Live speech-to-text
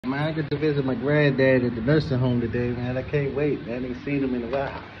Man, I get to visit my granddad at the nursing home today, man. I can't wait, man. I ain't seen him in a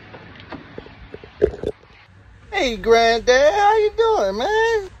while. Hey, granddad, how you doing,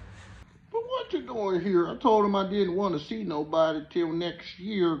 man? But what you doing here? I told him I didn't want to see nobody till next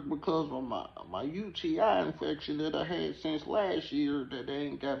year because of my UTI infection that I had since last year that they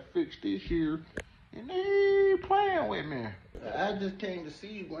ain't got fixed this year. And they ain't playing with me. I just came to see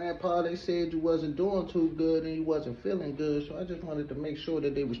you, Grandpa. They said you wasn't doing too good and you wasn't feeling good, so I just wanted to make sure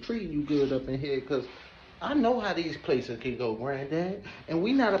that they was treating you good up in here, because I know how these places can go, Granddad. And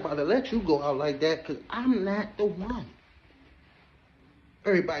we not about to let you go out like that, because I'm not the one.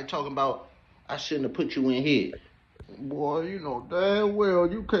 Everybody talking about I shouldn't have put you in here. Boy, you know damn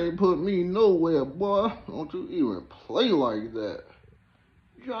well you can't put me nowhere, boy. Don't you even play like that.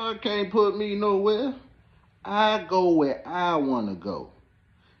 Y'all can't put me nowhere. I go where I want to go.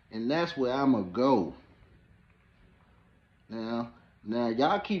 And that's where I'ma go. Now,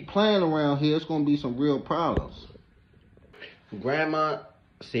 y'all keep playing around here, it's gonna be some real problems. Grandma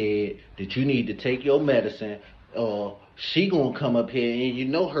said that you need to take your medicine, or she gonna come up here, and you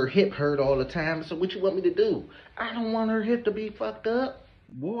know her hip hurt all the time, so what you want me to do? I don't want her hip to be fucked up.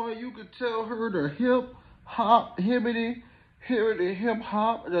 Boy, you could tell her to hip hop, hibbity, hip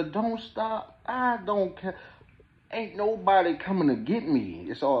hop, the don't stop. I don't care. Ain't nobody coming to get me,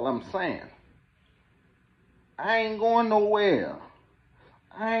 that's all I'm saying. I ain't going nowhere.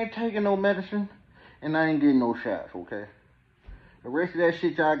 I ain't taking no medicine, and I ain't getting no shots, okay? The rest of that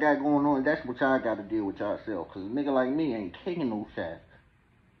shit y'all got going on, that's what y'all got to deal with yourself, because a nigga like me ain't taking no shots.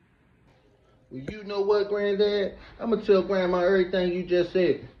 Well, you know what, Granddad? I'm going to tell Grandma everything you just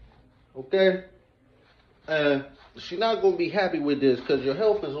said, okay? She's not going to be happy with this, because your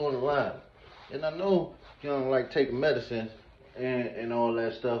health is on the line. And I know you don't like taking medicines and all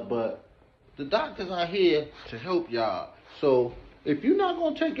that stuff, but the doctors are here to help y'all. So if you're not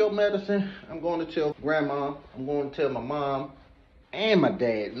going to take your medicine, I'm going to tell Grandma, I'm going to tell my mom and my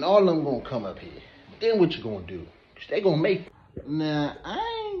dad, and all of them going to come up here. Then what you going to do? Because they going to make it. Now,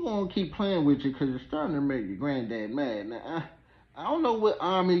 I ain't going to keep playing with you because you're starting to make your granddad mad. Now, I don't know what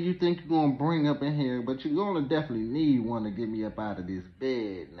army you think you're going to bring up in here, but you're going to definitely need one to get me up out of this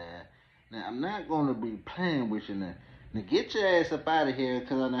bed now. Now, I'm not going to be playing with you now. Now, get your ass up out of here,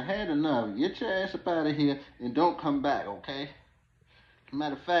 because I done had enough. Get your ass up out of here and don't come back, okay?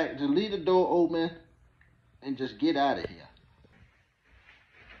 Matter of fact, just leave the door open and just get out of here.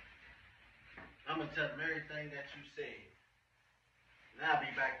 I'm going to tell them everything that you said. And I'll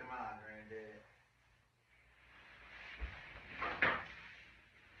be back tomorrow, Granddad.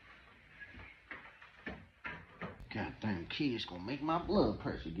 Goddamn kids gonna make my blood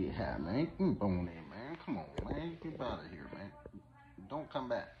pressure get high, man. Keep on in, man. Come on, man. Get out of here, man. Don't come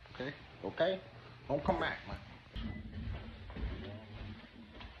back, okay? Okay? Don't come back, man.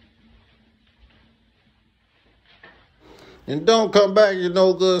 And don't come back, you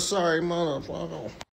no good, sorry motherfucker.